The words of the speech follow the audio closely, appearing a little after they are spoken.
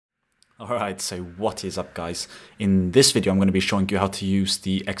Alright, so what is up guys? In this video I'm going to be showing you how to use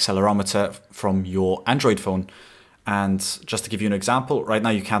the accelerometer from your Android phone. And just to give you an example, right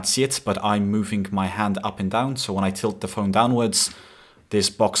now you can't see it, but I'm moving my hand up and down. So when I tilt the phone downwards, this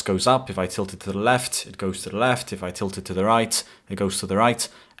box goes up. If I tilt it to the left, it goes to the left. If I tilt it to the right, it goes to the right.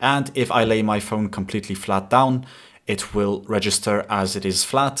 And if I lay my phone completely flat down, it will register as it is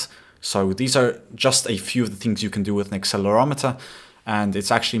flat. So these are just a few of the things you can do with an accelerometer. And it's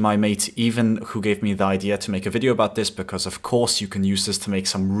actually my mate Even who gave me the idea to make a video about this, because of course you can use this to make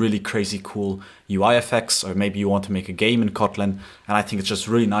some really crazy cool UI effects, or maybe you want to make a game in Kotlin. And I think it's just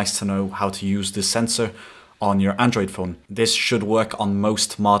really nice to know how to use this sensor on your Android phone. This should work on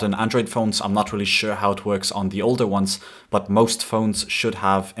most modern Android phones. I'm not really sure how it works on the older ones, but most phones should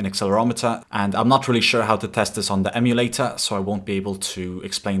have an accelerometer. And I'm not really sure how to test this on the emulator, so I won't be able to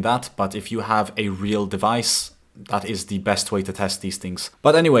explain that. But if you have a real device, that is the best way to test these things.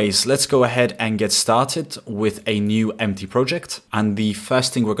 But anyways, let's go ahead and get started with a new empty project. And the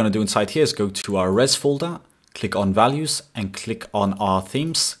first thing we're going to do inside here is go to our res folder, click on values and click on our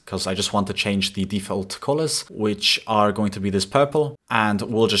themes, because I just want to change the default colors, which are going to be this purple. And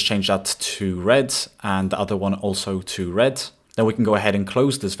we'll just change that to red and the other one also to red. Then we can go ahead and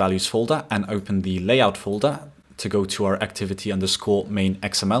close this values folder and open the layout folder to go to our activity underscore main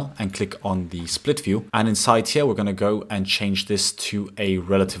XML and click on the split view. And inside here, we're going to go and change this to a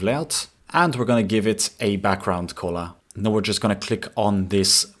relative layout. And we're going to give it a background color. Now we're just going to click on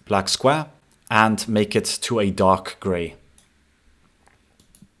this black square and make it to a dark gray.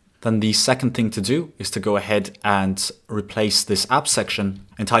 Then the second thing to do is to go ahead and replace this app section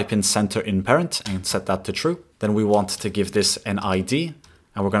and type in center in parent and set that to true. Then we want to give this an ID.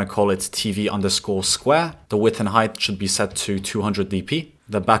 And we're going to call it TV underscore square. The width and height should be set to 200 dp.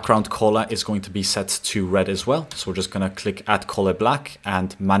 The background color is going to be set to red as well. So we're just going to click add color black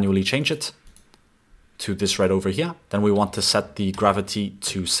and manually change it to this red over here. Then we want to set the gravity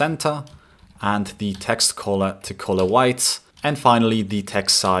to center and the text color to color white. And finally, the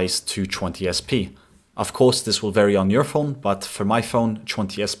text size to 20sp. Of course, this will vary on your phone, but for my phone,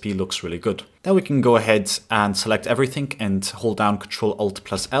 20sp looks really good. Then we can go ahead and select everything and hold down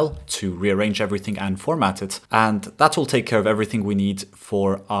Ctrl-Alt+L to rearrange everything and format it. And that will take care of everything we need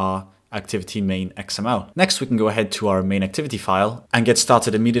for our activity main XML. Next, we can go ahead to our main activity file and get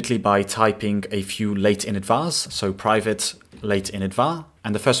started immediately by typing a few late init vars. So private late init var.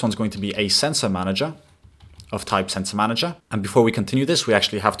 And the first one's going to be a sensor manager of type sensor manager. And before we continue this, we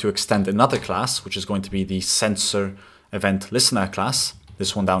actually have to extend another class, which is going to be the sensor event listener class,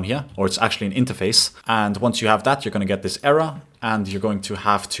 this one down here, or it's actually an interface. And once you have that, you're going to get this error and you're going to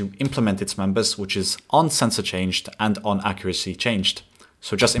have to implement its members, which is on sensor changed and on accuracy changed.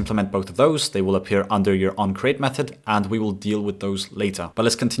 So just implement both of those. They will appear under your onCreate method and we will deal with those later. But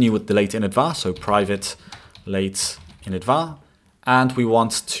let's continue with the late init var. So private late init var. And we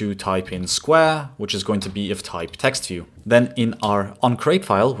want to type in square, which is going to be of type text view. Then in our onCreate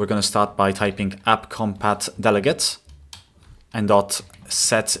file, we're going to start by typing app_compat delegate and dot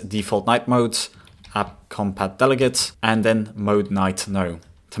set default night mode, app_compat delegate, and then mode night no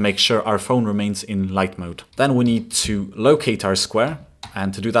to make sure our phone remains in light mode. Then we need to locate our square.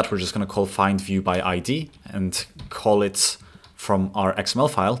 And to do that, we're just going to call find view by ID and call it from our XML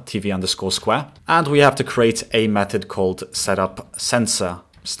file, TV underscore square. And we have to create a method called setup sensor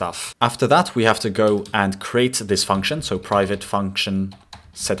stuff. After that, we have to go and create this function. So private function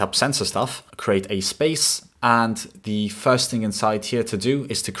setup sensor stuff, create a space. And the first thing inside here to do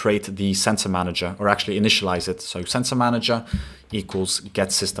is to create the sensor manager, or actually initialize it. So sensor manager equals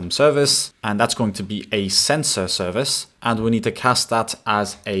get system service. And that's going to be a sensor service. And we need to cast that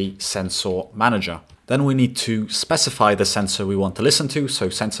as a sensor manager. Then we need to specify the sensor we want to listen to. So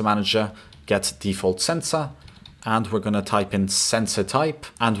sensor manager get default sensor. And we're going to type in sensor type.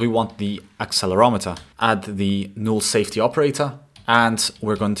 And we want the accelerometer. Add the null safety operator. And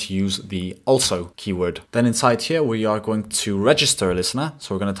we're going to use the also keyword. Then inside here, we are going to register a listener.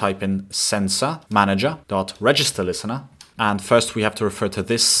 So we're going to type in sensor manager dot register listener. And first we have to refer to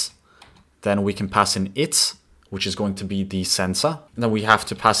this. Then we can pass in it, which is going to be the sensor. And then we have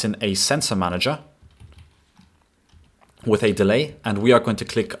to pass in a sensor manager with a delay, and we are going to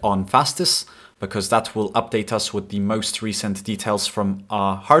click on fastest because that will update us with the most recent details from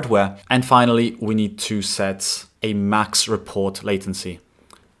our hardware. And finally, we need to set a max report latency.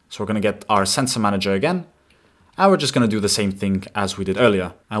 So we're going to get our sensor manager again, and we're just going to do the same thing as we did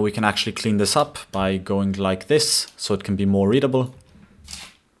earlier. And we can actually clean this up by going like this so it can be more readable.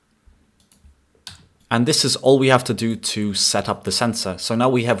 And this is all we have to do to set up the sensor. So now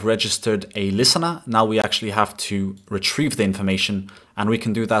we have registered a listener. Now we actually have to retrieve the information, and we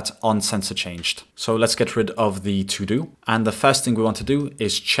can do that on sensor changed. So let's get rid of the to do. And the first thing we want to do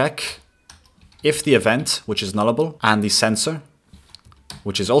is check if the event, which is nullable, and the sensor,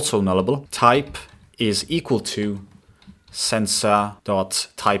 which is also nullable, type is equal to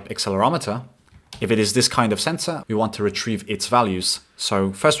sensor.type accelerometer. If it is this kind of sensor, we want to retrieve its values.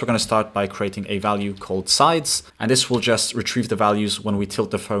 So first we're going to start by creating a value called sides, and this will just retrieve the values when we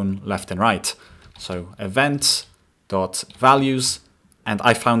tilt the phone left and right. So event.values, and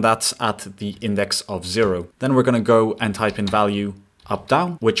I found that at the index of 0. Then we're going to go and type in value up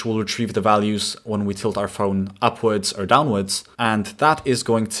down, which will retrieve the values when we tilt our phone upwards or downwards, and that is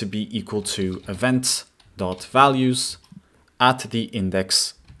going to be equal to event.values at the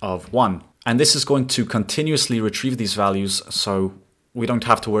index of 1. And this is going to continuously retrieve these values, so we don't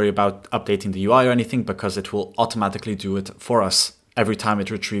have to worry about updating the UI or anything, because it will automatically do it for us every time it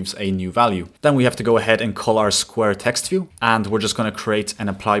retrieves a new value. Then we have to go ahead and call our square text view, and we're just going to create an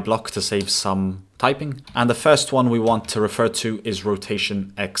apply block to save some typing. And the first one we want to refer to is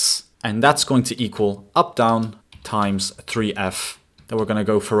rotation X, and that's going to equal up down times 3F. Then we're going to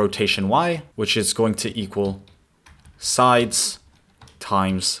go for rotation Y, which is going to equal sides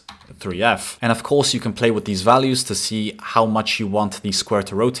times 3F. And of course you can play with these values to see how much you want the square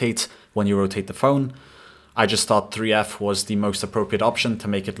to rotate when you rotate the phone. I just thought 3F was the most appropriate option to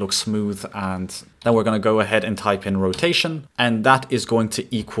make it look smooth, and then we're going to go ahead and type in rotation, and that is going to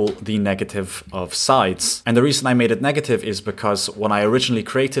equal the negative of sides. And the reason I made it negative is because when I originally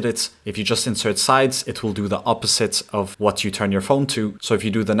created it, if you just insert sides, it will do the opposite of what you turn your phone to. So if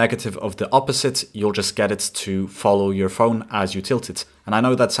you do the negative of the opposite, you'll just get it to follow your phone as you tilt it. And I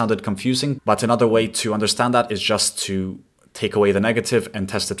know that sounded confusing, but another way to understand that is just to take away the negative and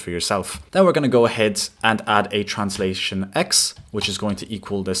test it for yourself. Then we're going to go ahead and add a translation X, which is going to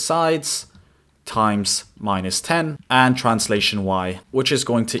equal the sides times -10, and translation Y, which is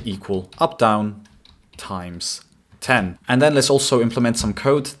going to equal up down times 10. And then let's also implement some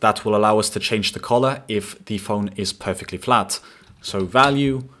code that will allow us to change the color if the phone is perfectly flat. So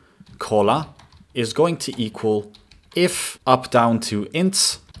value color is going to equal if up down to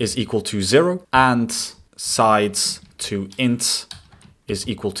int is equal to 0 and sides to int is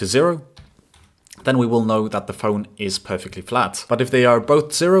equal to 0, then we will know that the phone is perfectly flat. But if they are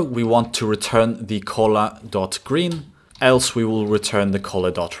both 0, we want to return the color.green, else we will return the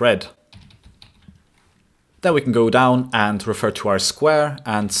color.red. Then we can go down and refer to our square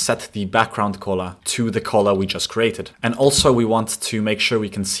and set the background color to the color we just created. And also we want to make sure we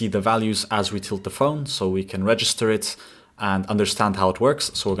can see the values as we tilt the phone, so we can register it and understand how it works.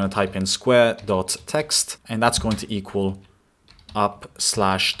 So we're going to type in square.text, and that's going to equal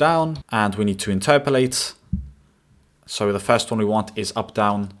up/down, and we need to interpolate. So the first one we want is up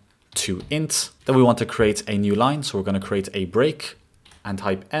down to int. Then we want to create a new line, so we're going to create a break and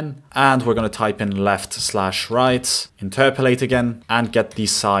type n, and we're going to type in left/right, interpolate again, and get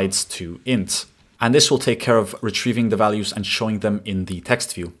these sides to int. And this will take care of retrieving the values and showing them in the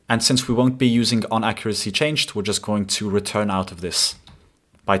text view. And since we won't be using onAccuracyChanged, we're just going to return out of this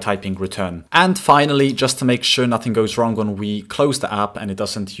by typing return. And finally, just to make sure nothing goes wrong when we close the app and it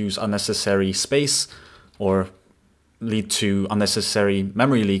doesn't use unnecessary space or lead to unnecessary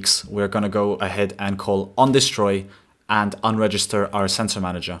memory leaks, we're going to go ahead and call onDestroy and unregister our sensor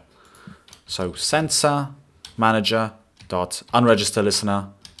manager. So sensor manager.unregister listener,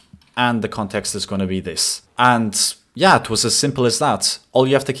 and the context is going to be this. And yeah, it was as simple as that. All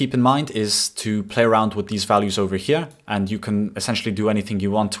you have to keep in mind is to play around with these values over here, and you can essentially do anything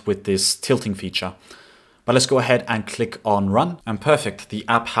you want with this tilting feature. But let's go ahead and click on run, and perfect, the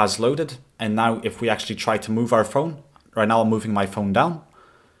app has loaded. And now if we actually try to move our phone, right now I'm moving my phone down,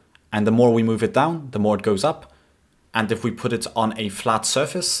 and the more we move it down, the more it goes up. And if we put it on a flat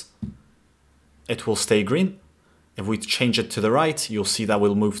surface, it will stay green. If we change it to the right, you'll see that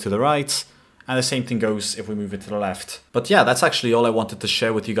we'll move to the right. And the same thing goes if we move it to the left. But yeah, that's actually all I wanted to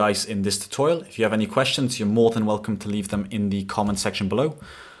share with you guys in this tutorial. If you have any questions, you're more than welcome to leave them in the comment section below.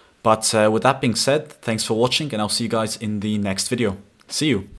 But with that being said, thanks for watching, and I'll see you guys in the next video. See you.